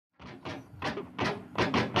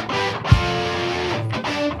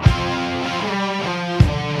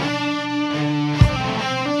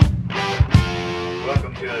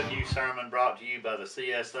sermon brought to you by the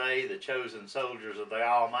CSA, the Chosen Soldiers of the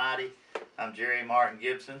Almighty. I'm Jerry Martin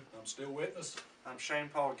Gibson. I'm still witness. I'm Shane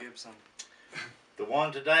Paul Gibson. The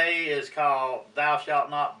one today is called Thou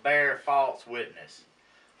Shalt Not Bear False Witness.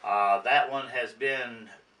 That one has been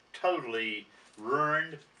totally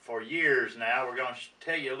ruined for years now. We're going to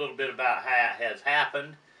tell you a little bit about how it has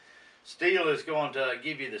happened. Steele is going to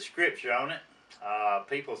give you the scripture on it.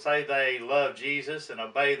 People say they love Jesus and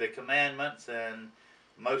obey the commandments, and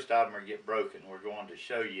most of them get broken. We're going to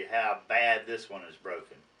show you how bad this one is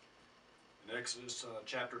broken. In Exodus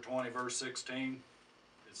chapter 20, verse 16,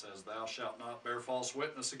 it says, "Thou shalt not bear false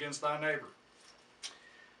witness against thy neighbor."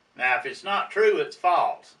 Now, if it's not true, it's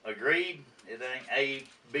false. Agreed? It ain't A,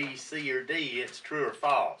 B, C, or D. It's true or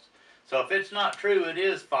false. So if it's not true, it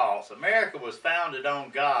is false. America was founded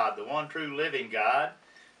on God, the one true living God,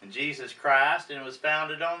 and Jesus Christ, and it was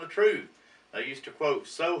founded on the truth. They used to quote,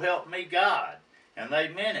 "So help me God," and they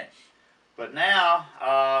meant it. But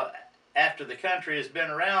now, after the country has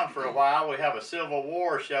been around for a while, we have a civil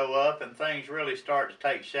war show up, and things really start to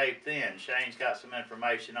take shape then. Shane's got some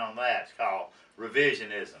information on that. It's called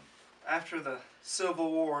revisionism. After the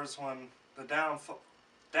Civil Wars, when the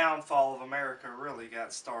downfall of America really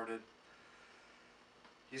got started,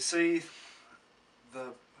 you see,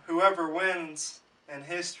 whoever wins in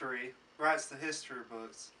history writes the history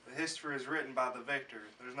books. The history is written by the victor.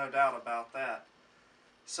 There's no doubt about that.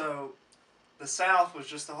 So the South was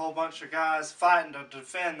just a whole bunch of guys fighting to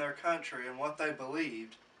defend their country and what they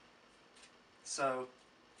believed. So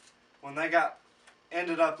when they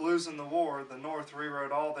ended up losing the war, the North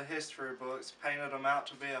rewrote all the history books, painted them out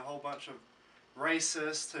to be a whole bunch of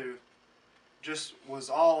racists who just was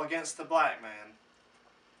all against the black man.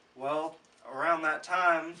 Well, around that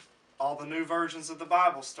time, all the new versions of the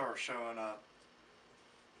Bible start showing up.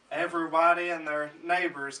 Everybody and their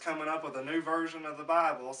neighbors coming up with a new version of the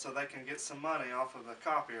Bible so they can get some money off of the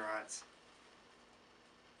copyrights.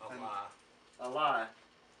 A lie.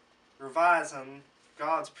 Revising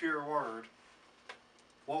God's pure word.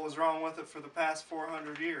 What was wrong with it for the past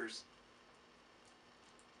 400 years?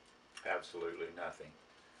 Absolutely nothing.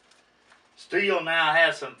 Steele now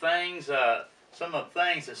has some things, some of the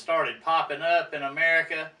things that started popping up in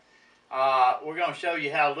America. We're going to show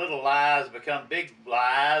you how little lies become big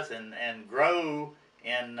lies and grow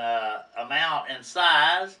in amount and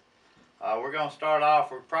size. We're going to start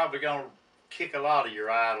off, we're probably going to kick a lot of your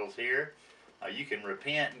idols here. You can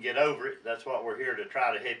repent and get over it. That's what we're here to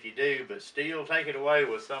try to help you do. But Steele, take it away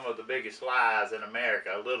with some of the biggest lies in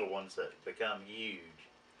America, little ones that become huge.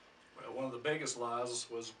 Well, one of the biggest lies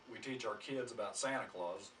was we teach our kids about Santa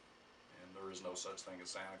Claus, and there is no such thing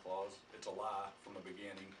as Santa Claus. It's a lie from the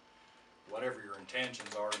beginning. Whatever your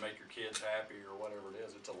intentions are to make your kids happy or whatever it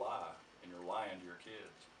is, it's a lie, and you're lying to your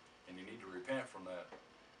kids, and you need to repent from that.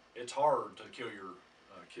 It's hard to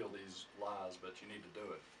kill these lies, but you need to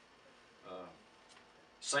do it.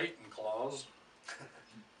 Satan Claus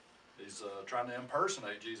is trying to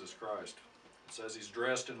impersonate Jesus Christ. It says he's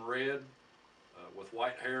dressed in red with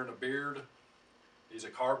white hair and a beard. He's a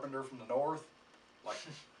carpenter from the north,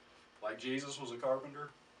 like Jesus was a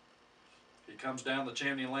carpenter. He comes down the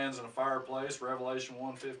chimney and lands in a fireplace, Revelation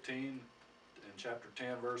 1:15 in chapter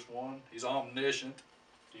 10, verse 1. He's omniscient.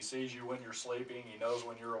 He sees you when you're sleeping. He knows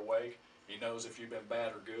when you're awake. He knows if you've been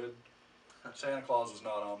bad or good. Santa Claus is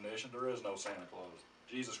not omniscient. There is no Santa Claus.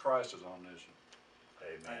 Jesus Christ is omniscient.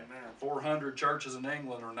 Amen. Amen. 400 churches in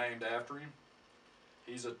England are named after him.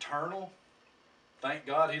 He's eternal. Thank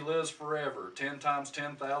God he lives forever, 10 times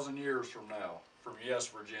 10,000 years from now. From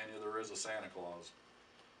Virginia, there is a Santa Claus.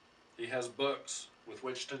 He has books with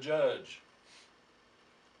which to judge.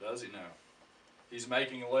 Does he now? He's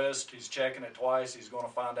making a list. He's checking it twice. He's going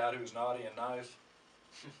to find out who's naughty and nice.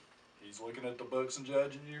 He's looking at the books and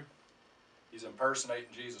judging you. He's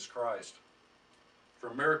impersonating Jesus Christ.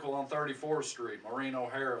 From Miracle on 34th Street, Maureen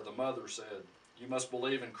O'Hara, the mother, said, "You must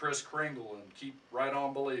believe in Kris Kringle and keep right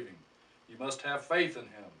on believing. You must have faith in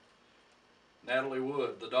him." Natalie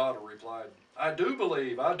Wood, the daughter, replied, I do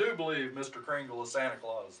believe Mr. Kringle is Santa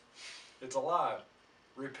Claus." It's a lie.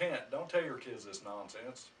 Repent. Don't tell your kids this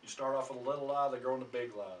nonsense. You start off with a little lie, they grow into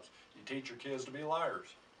big lies. You teach your kids to be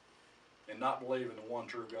liars and not believe in the one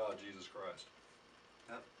true God, Jesus Christ.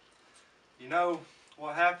 Yep. You know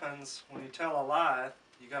what happens when you tell a lie?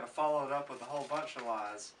 You got to follow it up with a whole bunch of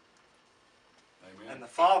lies. Amen. And the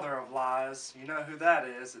father of lies, you know who that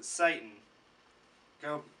is? It's Satan.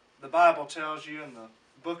 The Bible tells you in the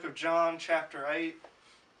book of John, chapter 8,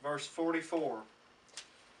 verse 44.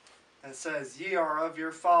 It says, "Ye are of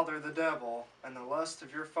your father the devil, and the lust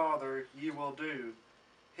of your father ye will do.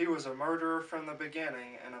 He was a murderer from the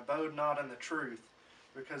beginning, and abode not in the truth,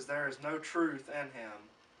 because there is no truth in him.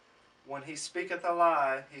 When he speaketh a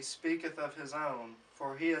lie, he speaketh of his own,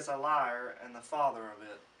 for he is a liar and the father of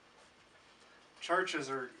it. Churches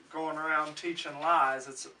are going around teaching lies.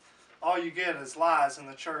 It's all you get is lies in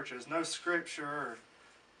the churches. No scripture or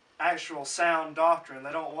actual sound doctrine.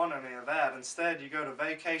 They don't want any of that. Instead, you go to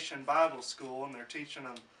Vacation Bible School and they're teaching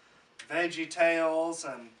them Veggie Tales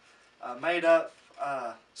and made up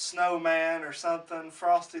snowman or something,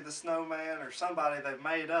 Frosty the Snowman or somebody they've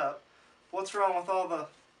made up. What's wrong with all the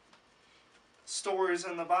stories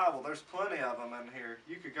in the Bible? There's plenty of them in here.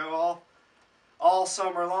 You could go all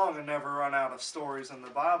summer long and never run out of stories in the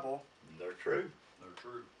Bible. They're true. They're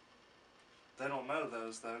true. They don't know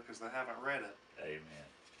those though because they haven't read it. Amen.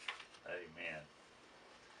 Amen.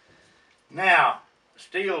 Now,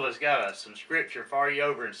 Steele has got some scripture for you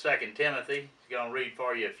over in 2 Timothy. He's going to read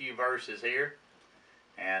for you a few verses here.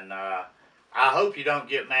 And I hope you don't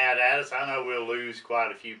get mad at us. I know we'll lose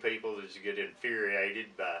quite a few people that just get infuriated.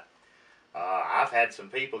 But I've had some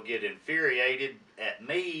people get infuriated at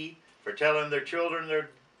me for telling their children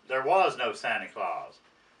there was no Santa Claus.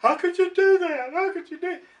 How could you do that? How could you do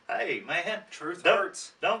that? Hey, man. Truth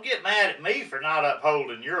hurts. Don't get mad at me for not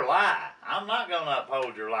upholding your lie. I'm not going to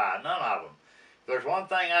uphold your lie. None of them. If there's one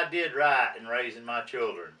thing I did right in raising my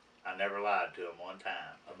children, I never lied to them one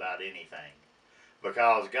time about anything.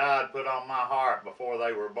 Because God put on my heart before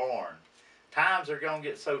they were born. Times are going to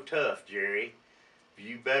get so tough, Jerry.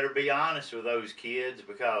 You better be honest with those kids,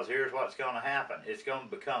 because here's what's going to happen. It's going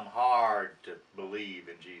to become hard to believe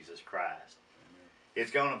in Jesus Christ. Amen.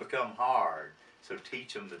 It's going to become hard. So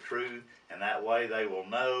teach them the truth, and that way they will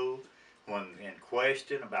know when in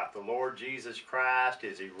question about the Lord Jesus Christ,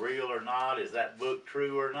 is he real or not? Is that book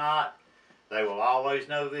true or not? They will always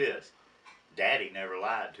know this. Daddy never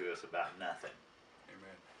lied to us about nothing.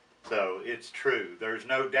 Amen. So it's true. There's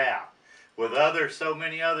no doubt. With so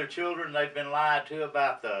many other children, they've been lied to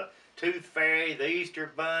about the Tooth Fairy, the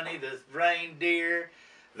Easter Bunny, the reindeer,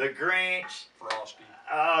 the Grinch. Frosty.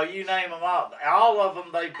 You name them all. All of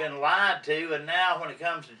them they've been lied to, and now when it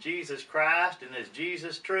comes to Jesus Christ, and is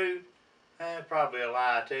Jesus true? Probably a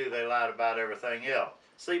lie too. They lied about everything else.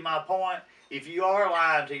 See my point? If you are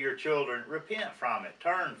lying to your children, repent from it.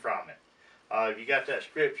 Turn from it. Have you got that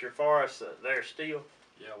scripture for us there, Steele?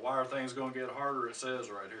 Yeah, why are things going to get harder? It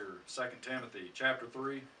says right here, 2 Timothy chapter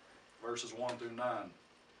 3, verses 1 through 9.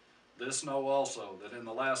 This know also, that in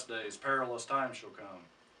the last days perilous times shall come.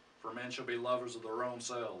 For men shall be lovers of their own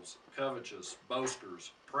selves, covetous,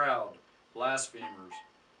 boasters, proud, blasphemers,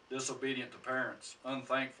 disobedient to parents,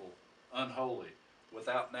 unthankful, unholy,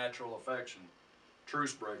 without natural affection,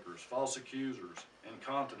 truce breakers, false accusers,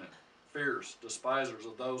 incontinent, fierce, despisers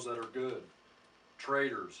of those that are good,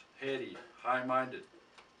 traitors, heady, high-minded,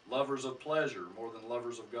 lovers of pleasure more than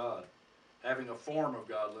lovers of God, having a form of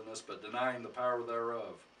godliness, but denying the power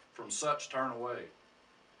thereof. From such turn away.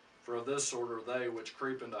 For of this sort are they which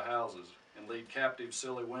creep into houses, and lead captive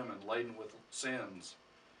silly women laden with sins,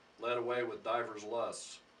 led away with divers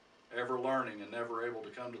lusts, ever learning and never able to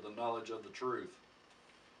come to the knowledge of the truth.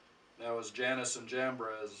 Now as Jannes and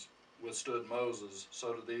Jambres withstood Moses,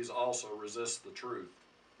 so do these also resist the truth.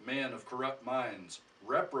 Men of corrupt minds,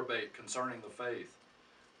 reprobate concerning the faith.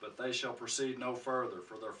 But they shall proceed no further,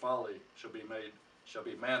 for their folly shall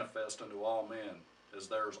be manifest unto all men, as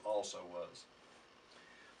theirs also was.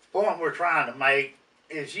 The point we're trying to make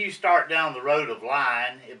is you start down the road of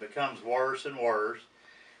lying, it becomes worse and worse.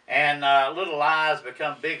 And little lies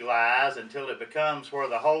become big lies until it becomes where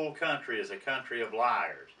the whole country is a country of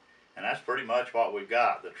liars. And that's pretty much what we've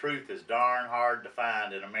got. The truth is darn hard to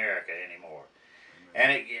find in America anymore.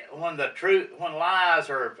 And when lies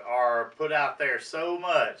are put out there so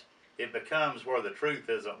much, it becomes where the truth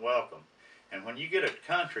isn't welcome. And when you get a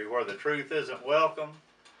country where the truth isn't welcome,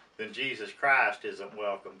 then Jesus Christ isn't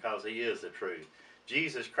welcome, because he is the truth.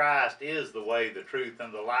 Jesus Christ is the way, the truth,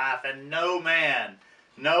 and the life, and no man,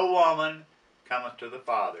 no woman cometh to the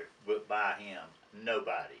Father but by him.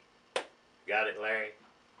 Nobody. Got it, Larry?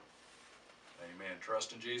 Amen.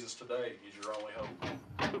 Trust in Jesus today. He's your only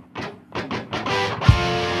hope.